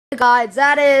Guys,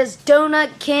 that is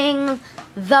Donut King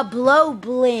the Blow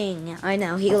Bling. I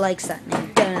know, he likes that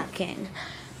name, Donut King.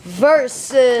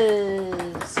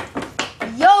 Versus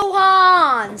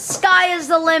Johan, Sky is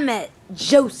the Limit,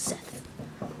 Joseph.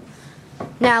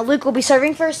 Now, Luke will be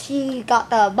serving first. He got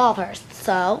the ball first.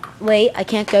 So, wait, I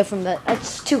can't go from the,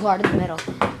 it's too hard in the middle.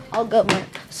 I'll go more.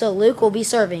 So, Luke will be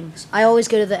serving. I always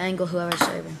go to the angle whoever's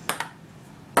serving.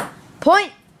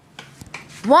 Point.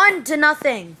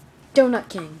 1-0. Donut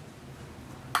King.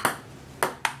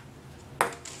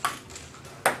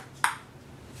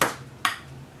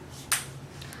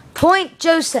 Point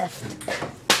Joseph.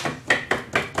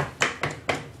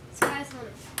 Sky's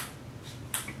limit.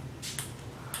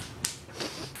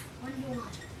 1-1.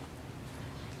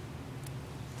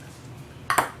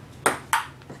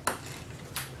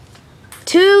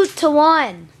 Two to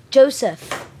 1.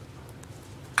 Joseph.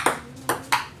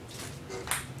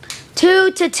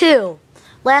 2-2.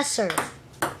 Last serve.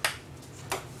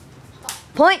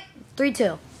 Point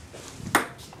 3-2.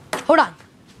 Hold on.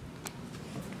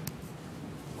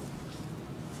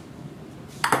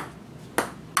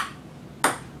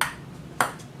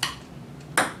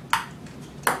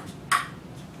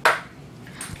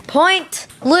 Point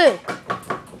Luke.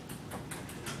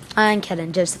 I'm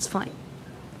kidding. Joseph's point.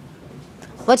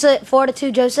 What's it?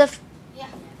 4-2, Joseph? Yeah.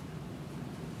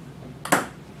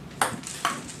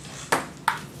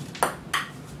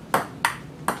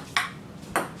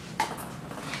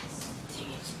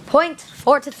 Point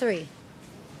 4-3.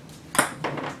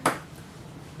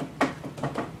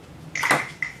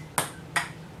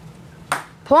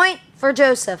 Point for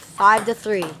Joseph.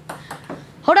 5-3.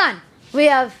 Hold on. We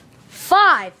have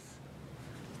 5,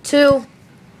 2,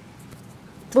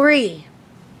 3.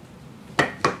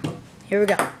 Here we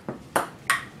go.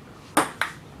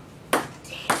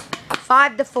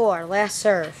 5-4. Last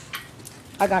serve.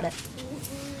 I got it.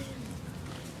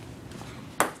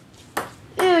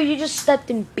 Ew, you just stepped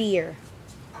in beer.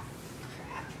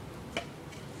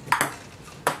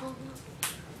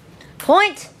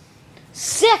 Point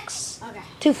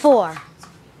 6-4.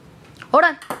 Hold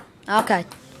on. Okay.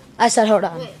 I said hold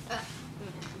on. Wait,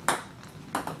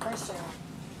 first serve.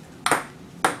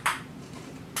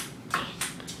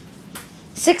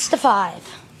 6-5.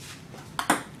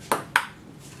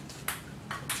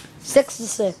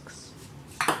 6-6.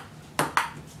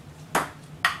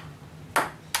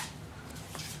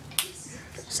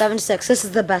 7-6. This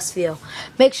is the best view.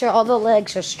 Make sure all the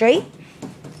legs are straight.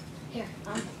 Here,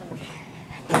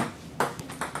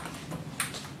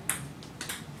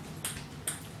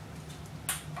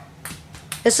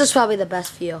 This is probably the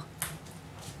best view.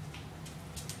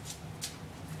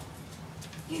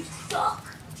 You suck.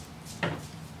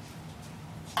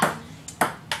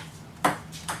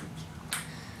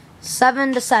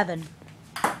 7-7.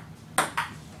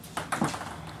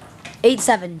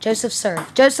 8-7. Joseph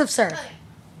serve. Joseph serve.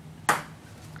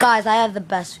 Guys, I have the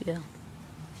best view.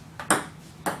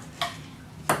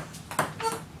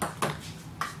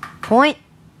 Point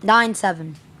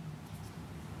 9-7.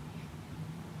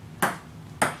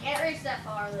 Can't reach that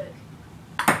far, Luke.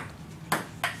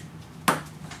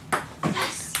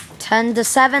 Yes.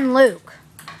 10-7. Luke.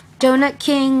 Donut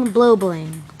King Blow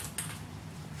Bling.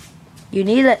 You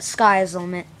need that Sky's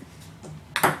limit.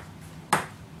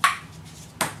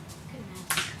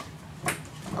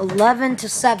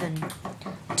 11-7.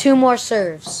 2 more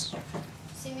serves.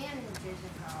 See me and the See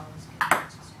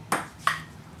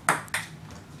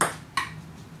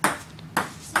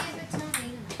if it's not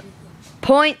me.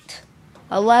 Point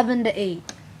 11-8.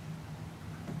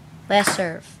 Last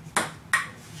serve.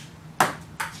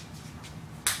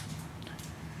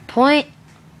 Point.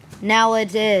 Now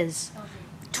it is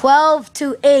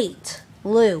 12-8.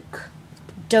 Luke.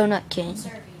 Donut King.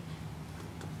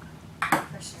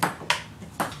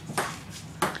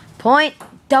 Point.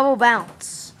 Double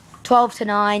bounce.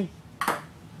 12-9.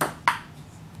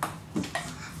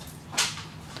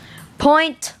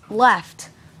 Point left.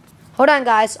 Hold on,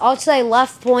 guys. I'll say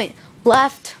left point.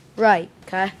 Left, right.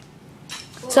 Okay?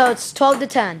 So it's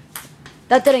 12-10.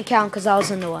 That didn't count because I was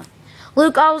in the one.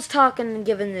 Luke, I was talking and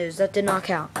giving news. That did not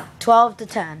count.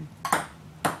 12-10.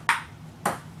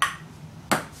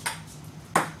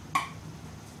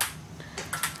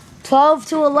 Twelve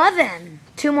to 11.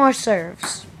 2 more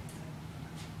serves.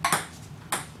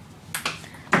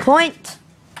 Point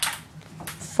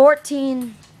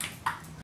 14-9.